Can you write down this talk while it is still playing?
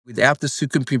Without the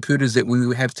supercomputers that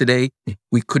we have today,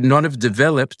 we could not have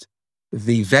developed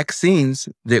the vaccines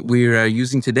that we're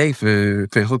using today for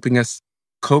helping us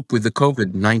cope with the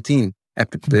COVID-19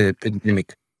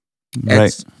 epidemic.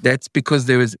 That's because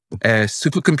there was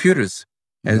supercomputers.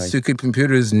 And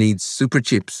supercomputers need super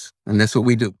chips. And that's what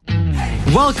we do.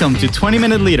 Welcome to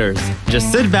 20-Minute Leaders.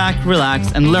 Just sit back,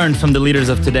 relax, and learn from the leaders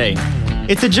of today.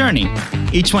 It's a journey.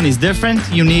 Each one is different,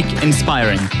 unique,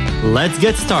 inspiring. Let's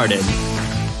get started.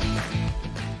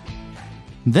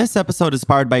 This episode is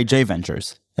powered by J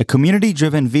Ventures, a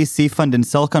community-driven VC fund in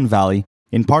Silicon Valley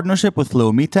in partnership with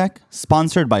Leumi Tech,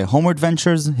 sponsored by Homeward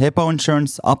Ventures, Hippo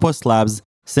Insurance, Upwest Labs,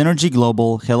 Synergy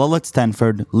Global, Hillel at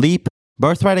Stanford, Leap,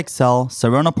 Birthright Excel,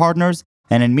 Serona Partners,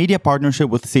 and in media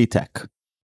partnership with CTech.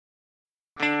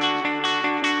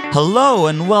 Hello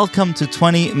and welcome to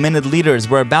 20-Minute Leaders.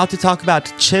 We're about to talk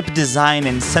about chip design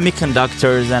and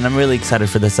semiconductors, and I'm really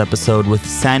excited for this episode with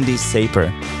Sandy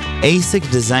Saper,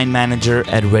 ASIC Design Manager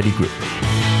at Ready Group.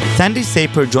 Sandy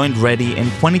Saper joined Ready in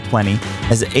 2020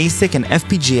 as ASIC and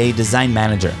FPGA Design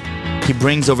Manager. He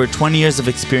brings over 20 years of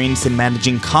experience in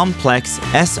managing complex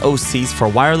SoCs for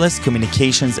wireless,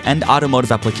 communications, and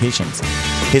automotive applications.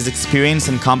 His experience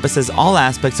encompasses all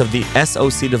aspects of the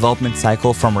SoC development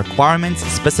cycle, from requirements,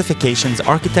 specifications,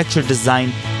 architecture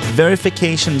design,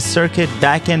 verification, circuit,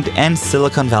 backend, and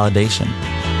silicon validation.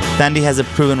 Sandy has a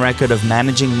proven record of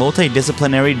managing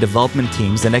multidisciplinary development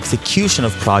teams and execution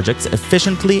of projects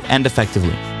efficiently and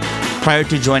effectively. Prior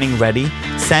to joining Ready,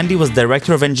 Sandy was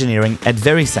Director of Engineering at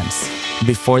VeriSense.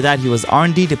 Before that, he was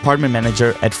R&D Department Manager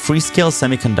at Freescale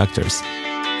Semiconductors.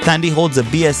 Sandy holds a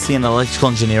BSc in Electrical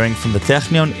Engineering from the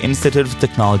Technion Institute of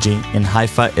Technology in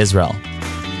Haifa, Israel.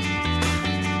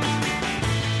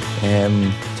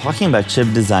 Talking about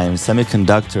chip design,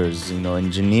 semiconductors,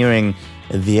 engineering,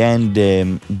 at the end,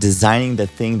 designing the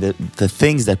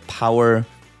things that power,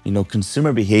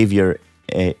 consumer behavior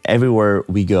everywhere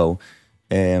we go.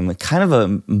 Kind of a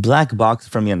black box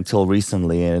for me until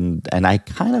recently, and I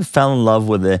kind of fell in love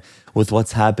with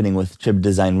what's happening with chip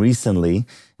design recently,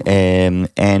 and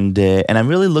I'm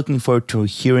really looking forward to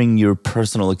hearing your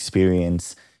personal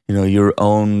experience, your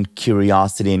own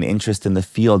curiosity and interest in the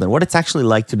field and what it's actually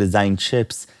like to design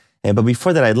chips. But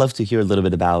before that, I'd love to hear a little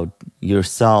bit about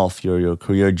yourself, your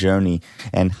career journey,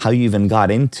 and how you even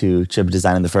got into chip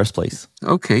design in the first place.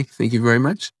 Okay, thank you very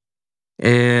much.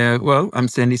 Well, I'm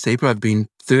Sandy Saper. I've been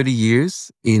 30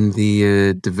 years in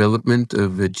the development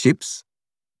of chips.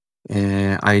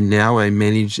 I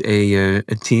manage a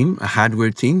team, a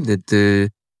hardware team that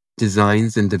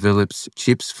designs and develops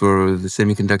chips for the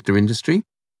semiconductor industry.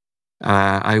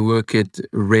 I work at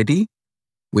Ready,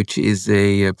 which is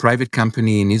a private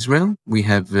company in Israel. We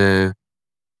have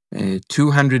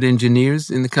 200 engineers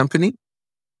in the company.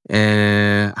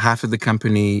 Half of the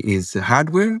company is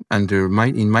hardware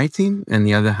in my team, and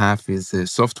the other half is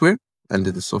software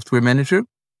under the software manager,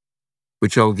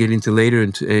 which I'll get into later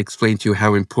and to explain to you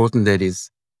how important that is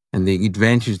and the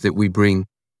advantage that we bring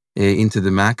into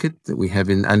the market that we have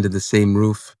under the same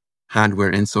roof, hardware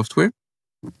and software.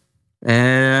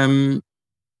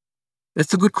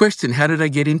 That's a good question. How did I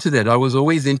get into that? I was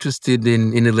always interested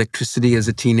in electricity as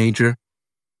a teenager.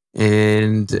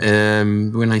 And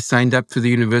when I signed up for the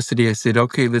university, I said,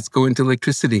 okay, let's go into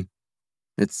electricity.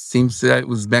 It seems that it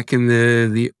was back in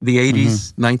the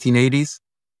 80s, 1980s.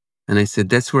 And I said,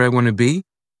 that's where I want to be.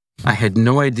 I had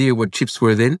no idea what chips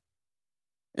were then.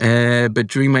 But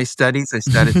during my studies, I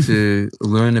started to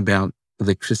learn about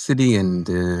electricity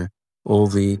and all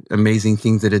the amazing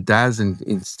things that it does,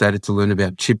 and started to learn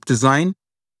about chip design.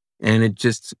 And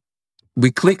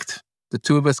we clicked. The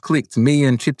two of us clicked. Me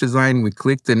and chip design, we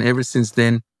clicked. And ever since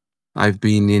then, I've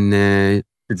been in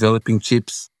developing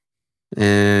chips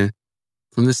from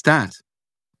the start.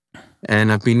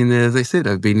 And I've been as I said,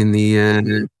 I've been in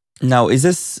the... Now, is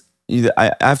this...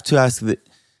 I have to ask,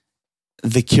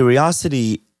 the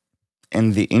curiosity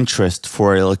and the interest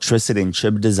for electricity and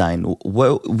chip design,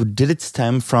 did it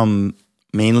stem from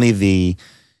mainly the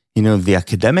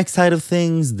academic side of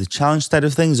things, the challenge side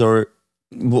of things, or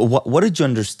what did you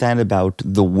understand about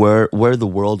where the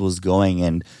world was going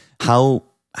and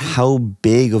how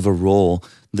big of a role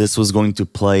this was going to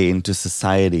play into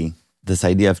society, this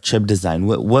idea of chip design?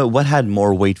 What had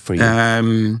more weight for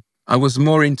you? I was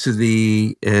more into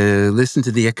the listen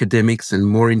to the academics and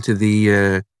more into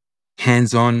the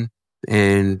hands-on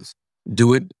and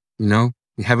do it. You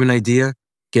have an idea,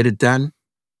 get it done.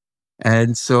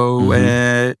 And so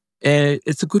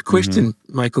it's a good question,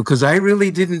 Michael, because I really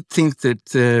didn't think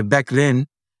that back then,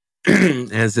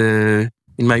 in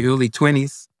my early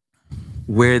 20s,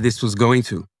 where this was going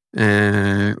to,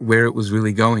 where it was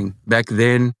really going. Back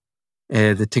then,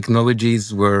 The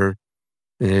technologies were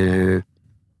in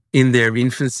their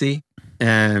infancy.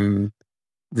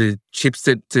 The chips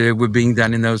that were being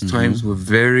done in those times were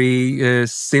very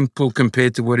simple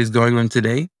compared to what is going on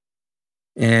today.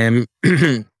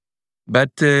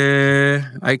 But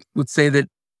I would say that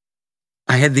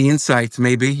I had the insight,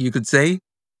 maybe you could say,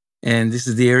 and this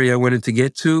is the area I wanted to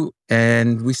get to.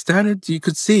 And we started, you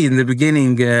could see in the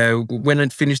beginning, when I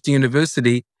finished the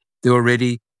university, there were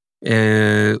already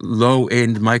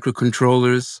low-end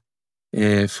microcontrollers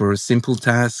for simple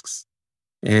tasks,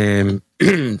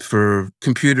 for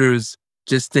computers.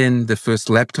 Just then, the first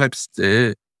laptops,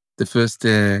 the first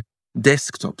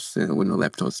desktops, there were no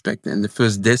laptops back then. The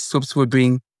first desktops were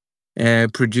being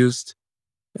produced,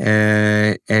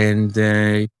 and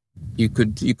you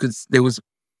could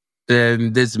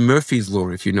there's Murphy's Law,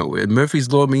 if you know.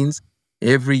 Murphy's Law means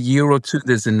every year or two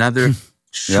there's another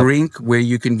shrink where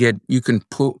you can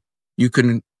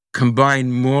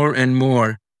combine more and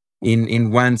more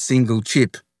in one single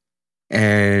chip.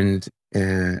 And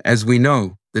as we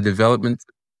know, the development.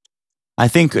 I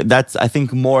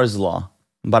think Moore's Law,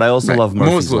 but I also love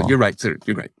Murphy's Law. You're right, sir.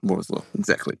 You're right. Moore's Law,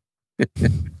 exactly.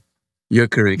 You're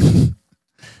correct.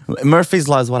 Murphy's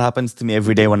Law is what happens to me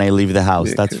every day when I leave the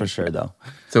house. That's for sure, though.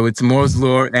 So it's Moore's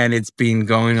Law, and it's been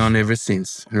going on ever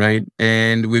since, right?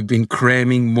 And we've been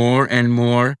cramming more and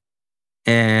more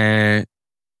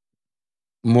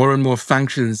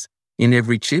functions in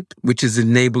every chip, which has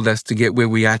enabled us to get where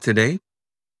we are today.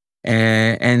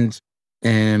 And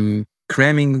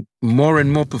cramming more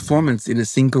and more performance in a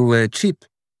single chip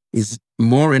is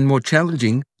more and more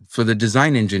challenging for the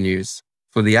design engineers,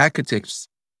 for the architects,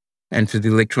 and for the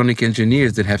electronic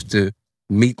engineers that have to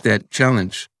meet that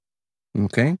challenge.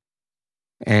 Okay?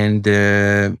 And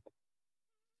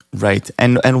right.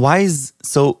 And why is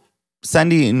so,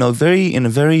 Sandy, in a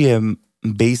very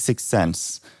basic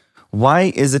sense,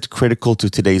 why is it critical to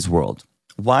today's world?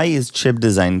 Why is chip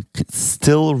design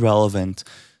still relevant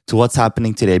to what's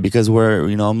happening today? Because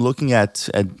I'm looking at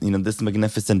this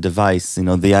magnificent device, the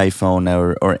iPhone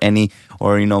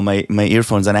or my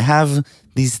earphones, and I have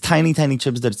these tiny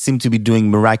chips that seem to be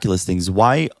doing miraculous things.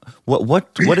 Why?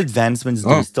 What advancements do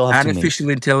we still have to make? Artificial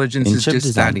intelligence is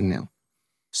just starting now.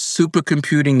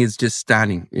 Supercomputing is just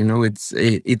starting.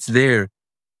 It's there,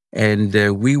 and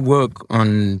we work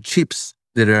on chips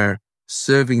that are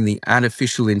serving the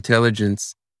artificial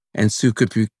intelligence and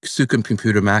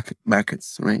supercomputer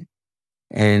markets, right?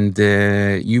 And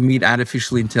you meet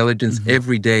artificial intelligence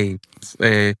every day.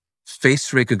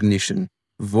 Face recognition,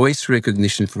 voice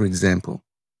recognition, for example,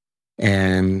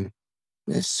 and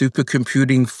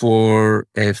supercomputing for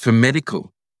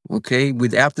medical. Okay,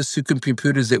 without the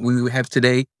supercomputers that we have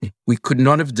today, we could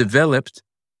not have developed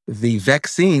the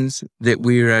vaccines that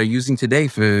we are using today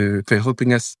for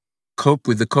helping us cope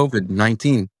with the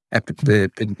COVID-19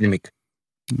 epidemic.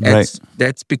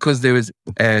 That's because there is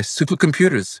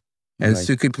supercomputers, and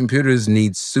supercomputers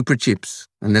need super chips,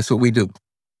 and that's what we do.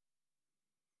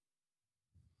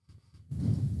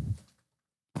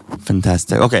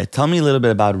 Fantastic. Okay, tell me a little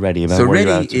bit about Ready. So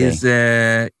Ready is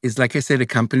like I said, a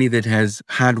company that has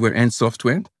hardware and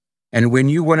software. And when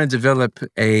you want to develop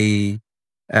a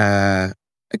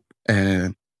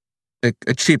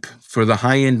chip for the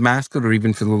high-end market or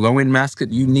even for the low-end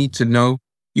market, you need to know.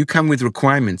 You come with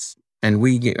requirements, and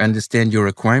we understand your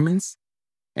requirements.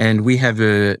 And we have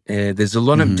there's a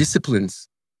lot of disciplines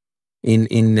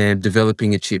in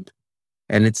developing a chip.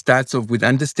 And it starts off with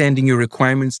understanding your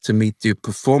requirements to meet the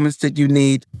performance that you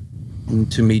need, and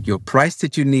to meet your price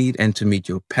that you need, and to meet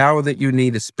your power that you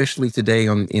need, especially today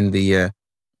in the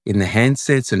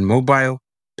handsets and mobile.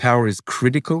 Power is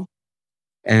critical.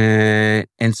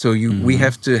 And so we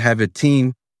have to have a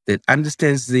team that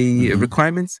understands the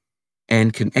requirements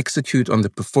and can execute on the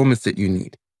performance that you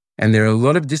need. And there are a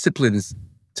lot of disciplines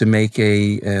to make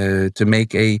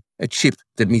a chip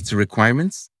that meets the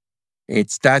requirements. It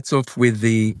starts off with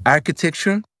the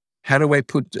architecture. How do I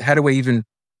even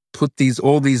put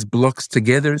all these blocks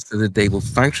together so that they will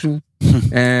function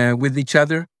with each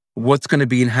other? What's going to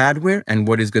be in hardware and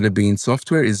what is going to be in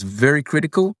software is very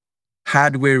critical.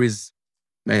 Hardware is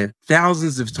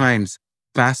thousands of times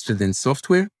faster than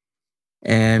software.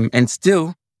 And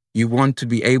still, you want to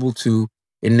be able to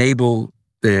enable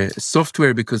the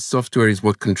software because software is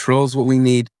what controls what we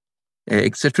need,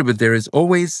 etc. But there's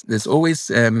always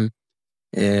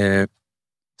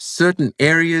certain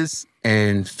areas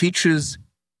and features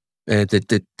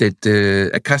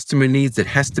that a customer needs that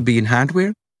has to be in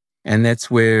hardware. And that's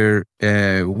where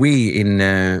we in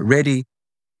Ready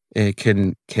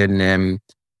can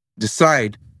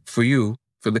decide for you,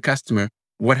 for the customer,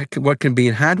 what can be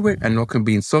in hardware and what can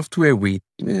be in software. We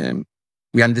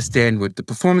We understand what the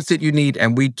performance that you need,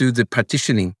 and we do the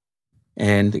partitioning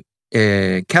and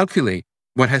calculate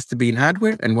what has to be in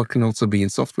hardware and what can also be in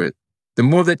software. The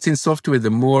more that's in software, the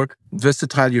more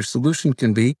versatile your solution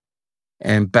can be,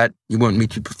 but you won't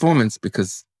meet your performance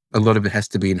because a lot of it has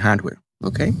to be in hardware.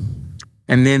 Okay,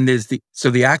 and then there's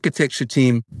the architecture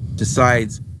team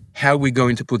decides how we're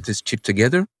going to put this chip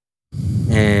together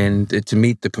and to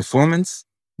meet the performance,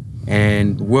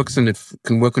 and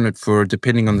can work on it for,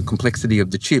 depending on the complexity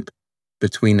of the chip,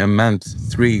 between a month,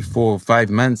 3, 4, 5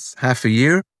 months, half a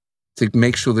year, to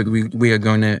make sure that we are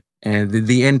going to,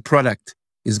 the end product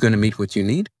is going to meet what you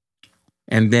need.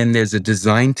 And then there's a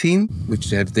design team, which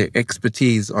have their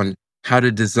expertise on how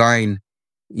to design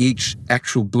each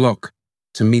actual block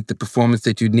to meet the performance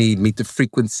that you need, meet the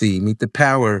frequency, meet the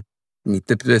power, meet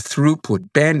the throughput,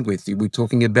 bandwidth. We're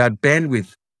talking about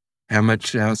bandwidth, how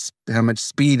much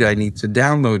speed I need to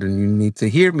download, and you need to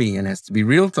hear me, and it has to be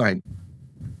real time.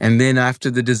 And then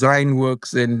after the design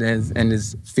works and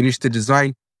is finished the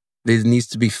design, there needs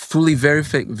to be fully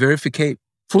verified.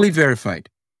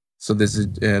 So there's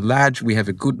we have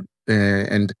a good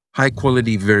and high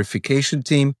quality verification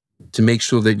team to make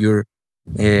sure that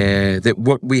that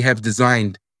what we have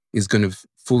designed is going to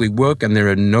fully work, and there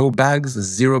are no bugs,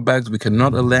 0 bugs. We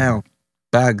cannot allow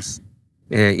bugs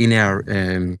in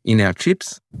our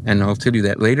chips, and I'll tell you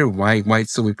that later. Why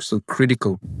it's so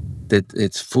critical that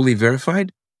it's fully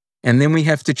verified. And then we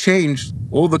have to change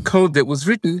all the code that was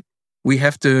written. We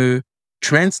have to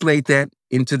translate that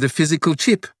into the physical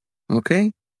chip.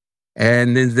 Okay,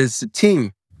 and then there's the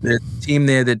team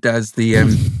there that does the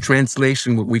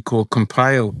translation, what we call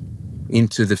compile,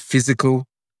 into the physical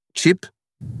chip.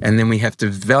 And then we have to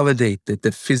validate that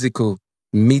the physical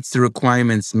meets the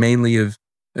requirements mainly of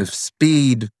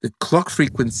speed, the clock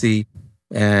frequency,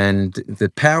 and the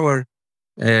power.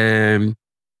 And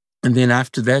then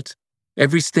after that,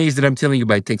 every stage that I'm telling you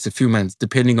about takes a few months,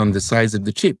 depending on the size of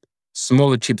the chip.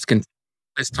 Smaller chips can take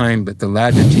less time, but the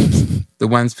larger chips, the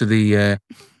ones for the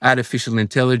artificial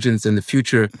intelligence and the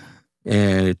future,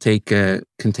 can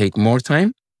take more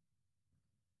time.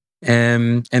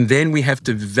 And then we have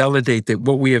to validate that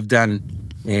what we have done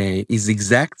is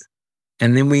exact,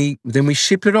 and then we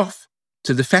ship it off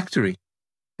to the factory.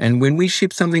 And when we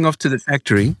ship something off to the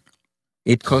factory,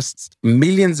 it costs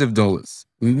millions of dollars,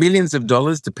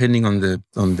 depending on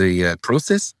the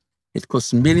process. It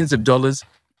costs millions of dollars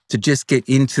to just get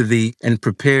into and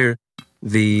prepare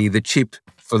the chip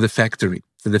for the factory,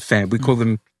 for the fab. We call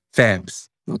them fabs.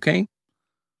 Okay,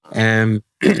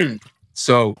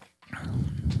 so.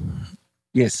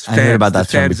 Yes, I heard about that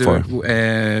term before.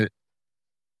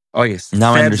 Oh yes,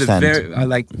 now fabs I understand. Are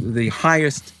like the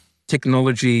highest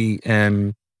technology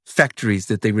factories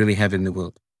that they really have in the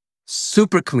world.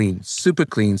 Super clean, super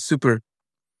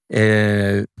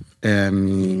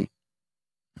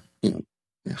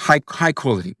high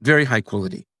quality, very high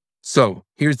quality. So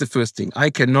here's the first thing: I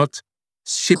cannot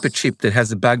ship a chip that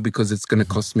has a bug because it's going to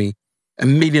cost me $1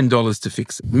 million to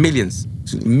fix it.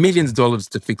 Millions of dollars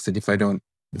to fix it if I don't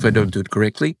do it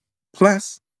correctly.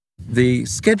 Plus the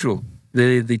schedule,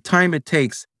 the time it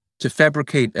takes to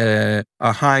fabricate a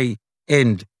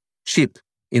high-end chip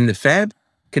in the fab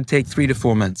can take 3 to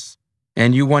 4 months.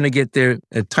 And you want to get there,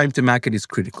 time to market is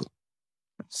critical.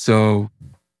 So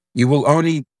you will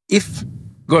only, if,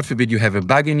 God forbid, you have a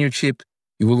bug in your chip,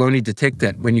 you will only detect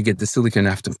that when you get the silicon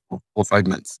after 4 or 5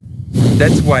 months.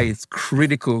 That's why it's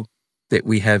critical that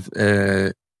we have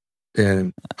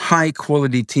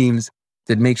high-quality teams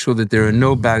that make sure that there are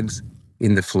no bugs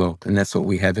in the flow. And that's what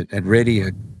we have at Ready,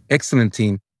 an excellent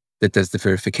team that does the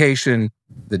verification,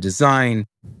 the design,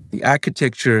 the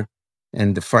architecture,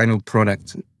 and the final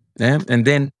product. Yeah? And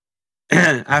then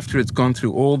after it's gone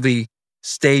through all the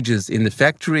stages in the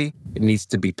factory, it needs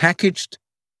to be packaged.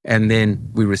 And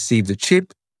then we receive the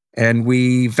chip and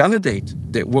we validate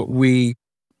that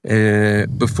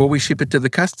before we ship it to the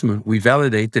customer, we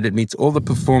validate that it meets all the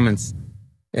performance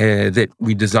that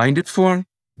we designed it for,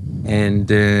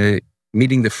 and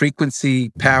meeting the frequency,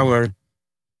 power,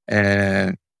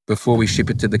 before we ship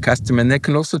it to the customer. And that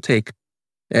can also take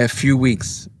a few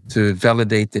weeks to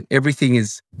validate that everything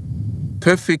is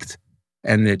perfect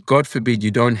and that, God forbid,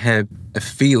 you don't have a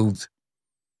field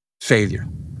failure.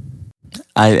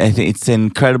 I think it's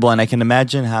incredible, and I can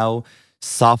imagine how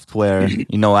software.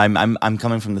 I'm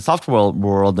coming from the software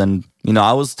world, and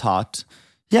I was taught,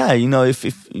 if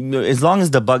as long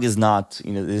as the bug is not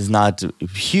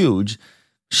huge,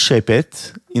 ship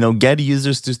it, get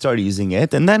users to start using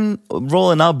it, and then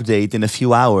roll an update in a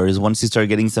few hours once you start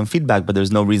getting some feedback. But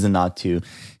there's no reason not to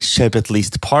ship at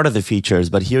least part of the features.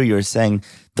 But here you're saying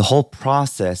the whole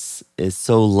process is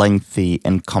so lengthy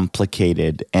and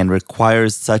complicated and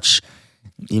requires such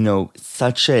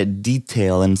a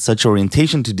detail and such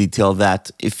orientation to detail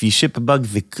that if you ship a bug,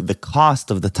 the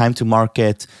cost of the time to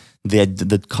market,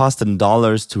 the cost in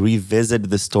dollars to revisit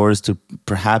the stores, to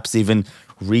perhaps even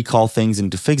recall things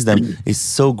and to fix them is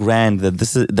so grand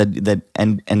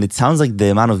and it sounds like the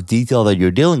amount of detail that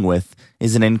you're dealing with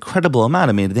is an incredible amount.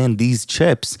 I mean, then these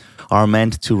chips are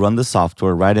meant to run the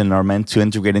software, right, and are meant to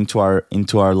integrate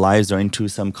into our lives or into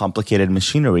some complicated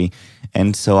machinery.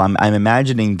 And so I'm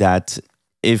imagining that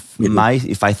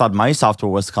if I thought my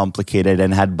software was complicated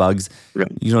and had bugs,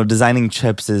 designing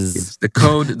chips is the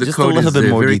code. The just code a little is bit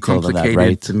more very detailed than complicated that,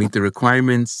 right? to meet the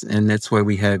requirements, and that's why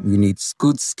we need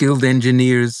good, skilled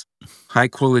engineers, high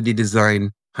quality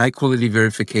design, high quality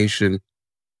verification,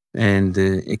 and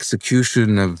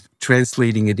execution of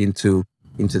translating it into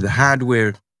the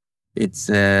hardware. It's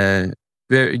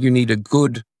you need a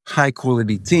good, high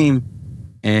quality team.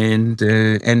 And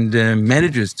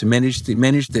managers to manage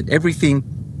that everything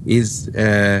is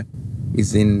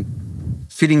in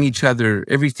fitting each other.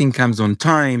 Everything comes on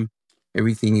time.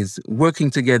 Everything is working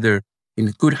together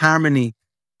in good harmony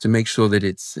to make sure that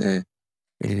it's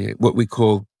what we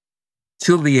call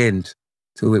till the end,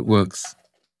 till it works,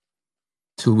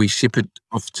 till we ship it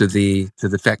off to the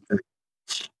factory.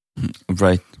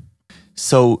 Right.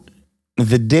 So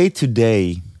the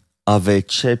day-to-day of a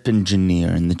chip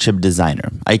engineer and the chip designer.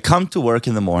 I come to work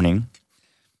in the morning.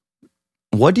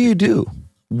 What do you do?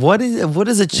 What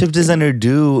does a chip designer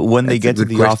do when they get to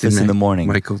the office in the morning?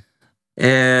 Michael,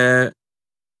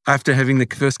 after having the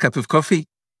first cup of coffee,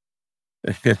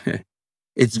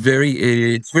 it's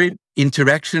very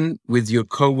interaction with your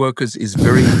coworkers is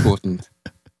very important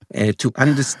to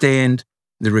understand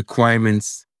the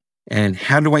requirements and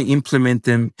how do I implement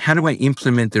them? How do I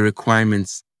implement the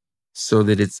requirements so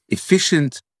that it's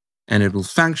efficient and it will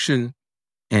function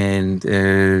and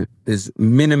there's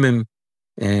minimum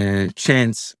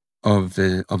chance of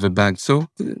a bug. So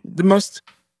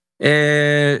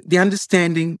the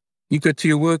understanding, you go to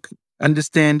your work,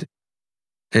 understand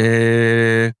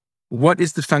what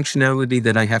is the functionality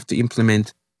that I have to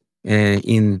implement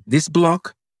in this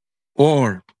block,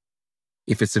 or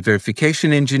if it's a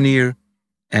verification engineer,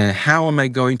 how am I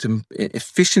going to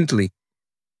efficiently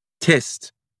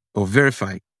test or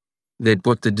verify that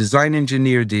what the design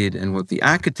engineer did and what the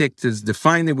architect has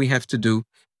defined that we have to do,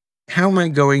 how am I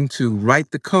going to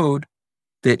write the code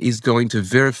that is going to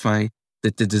verify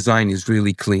that the design is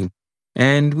really clean?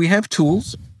 And we have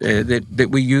tools that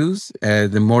we use.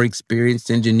 The more experienced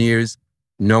engineers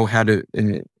know how to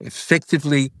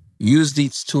effectively use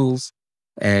these tools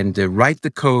and write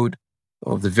the code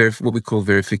of what we call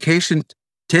verification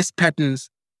test patterns.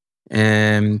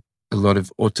 And a lot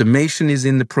of automation is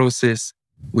in the process.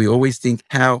 We always think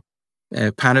how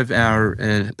part of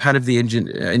the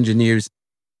engineers'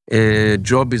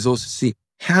 job is also to see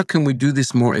how can we do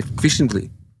this more efficiently?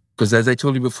 Because as I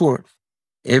told you before,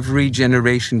 every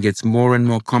generation gets more and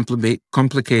more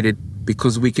complicated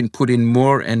because we can put in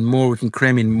more and more, we can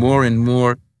cram in more and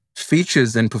more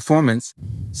features and performance.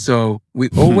 So we're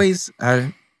always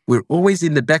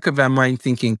in the back of our mind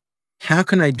thinking, how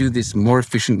can I do this more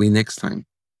efficiently next time?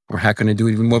 Or how can I do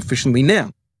it even more efficiently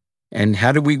now? And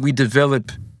how do we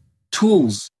develop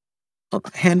tools,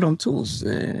 hand-on tools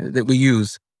that we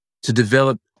use to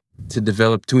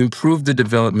improve the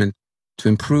development, to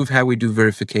improve how we do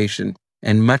verification,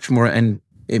 and much more and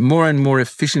more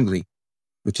efficiently,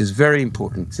 which is very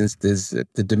important since there's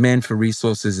the demand for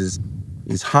resources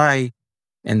is high,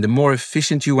 and the more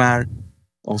efficient you are,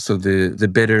 also the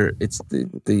better it's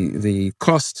the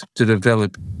cost to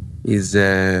develop is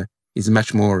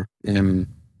much more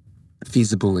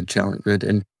feasible and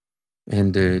challenging.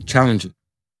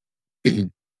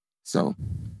 So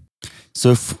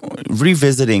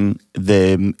revisiting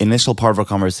the initial part of our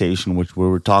conversation, which we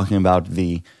were talking about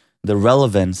the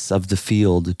relevance of the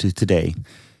field to today,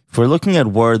 if we're looking at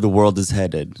where the world is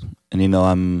headed, and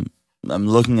I'm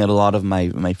looking at a lot of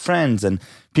my friends, and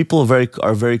people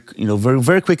are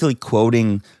very quickly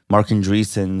quoting Marc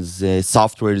Andreessen's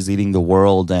software is eating the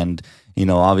world, and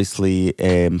obviously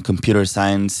computer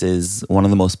science is one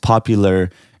of the most popular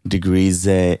degrees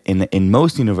in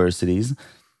most universities.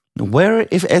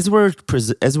 As we're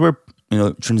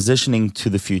transitioning to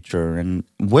the future, and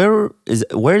where is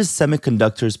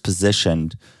semiconductors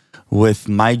positioned with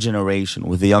my generation,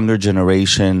 with the younger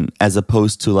generation, as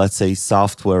opposed to, let's say,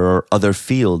 software or other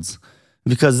fields?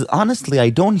 Because honestly,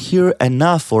 I don't hear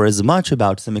enough or as much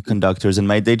about semiconductors in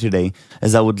my day-to-day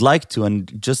as I would like to.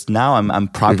 And just now I'm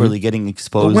properly getting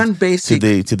exposed one basic,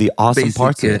 to the awesome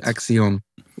parts of it. axiom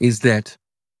is that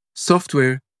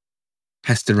software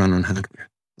has to run on hardware.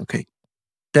 Okay.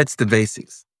 That's the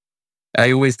basics.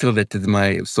 I always tell that to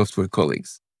my software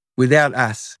colleagues. Without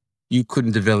us, you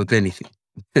couldn't develop anything.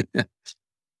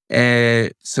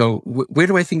 So where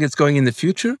do I think it's going in the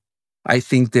future? I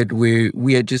think that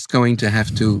we are just going to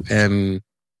have to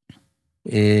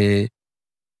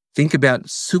think about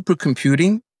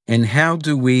supercomputing and how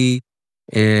do we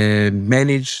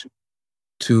manage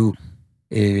to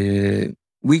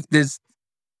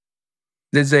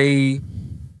there's a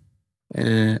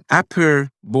upper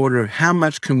border. How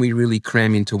much can we really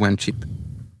cram into one chip?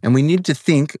 And we need to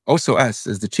think, also us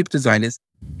as the chip designers,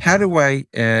 how do I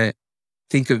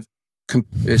think of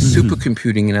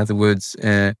supercomputing? In other words,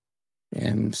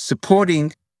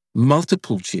 supporting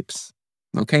multiple chips.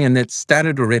 Okay, and that's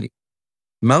started already.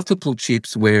 Multiple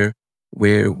chips where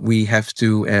we have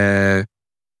to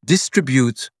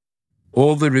distribute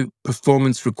all the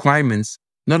performance requirements,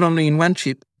 not only in one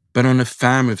chip, but on a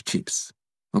farm of chips.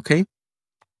 Okay?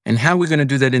 And how we're going to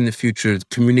do that in the future,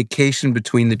 communication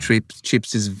between the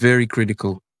chips is very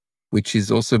critical, which is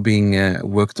also being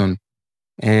worked on.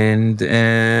 And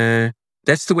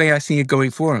that's the way I see it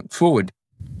going forward.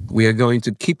 We are going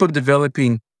to keep on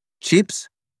developing chips,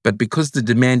 but because the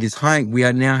demand is high, we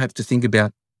now have to think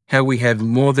about how we have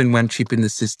more than one chip in the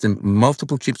system,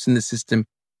 multiple chips in the system.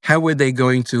 How are they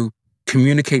going to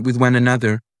communicate with one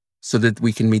another so that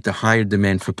we can meet the higher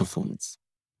demand for performance?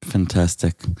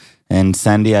 Fantastic. And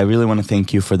Sandy, I really want to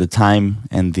thank you for the time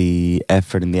and the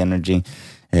effort and the energy.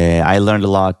 I learned a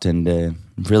lot and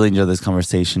really enjoyed this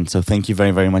conversation. So thank you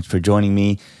very, very much for joining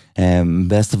me.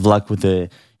 Best of luck with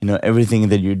everything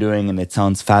that you're doing. And it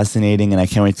sounds fascinating. And I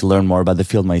can't wait to learn more about the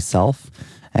field myself.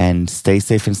 And stay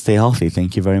safe and stay healthy.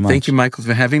 Thank you very much. Thank you, Michael,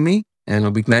 for having me. And I'll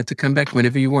be glad to come back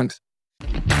whenever you want.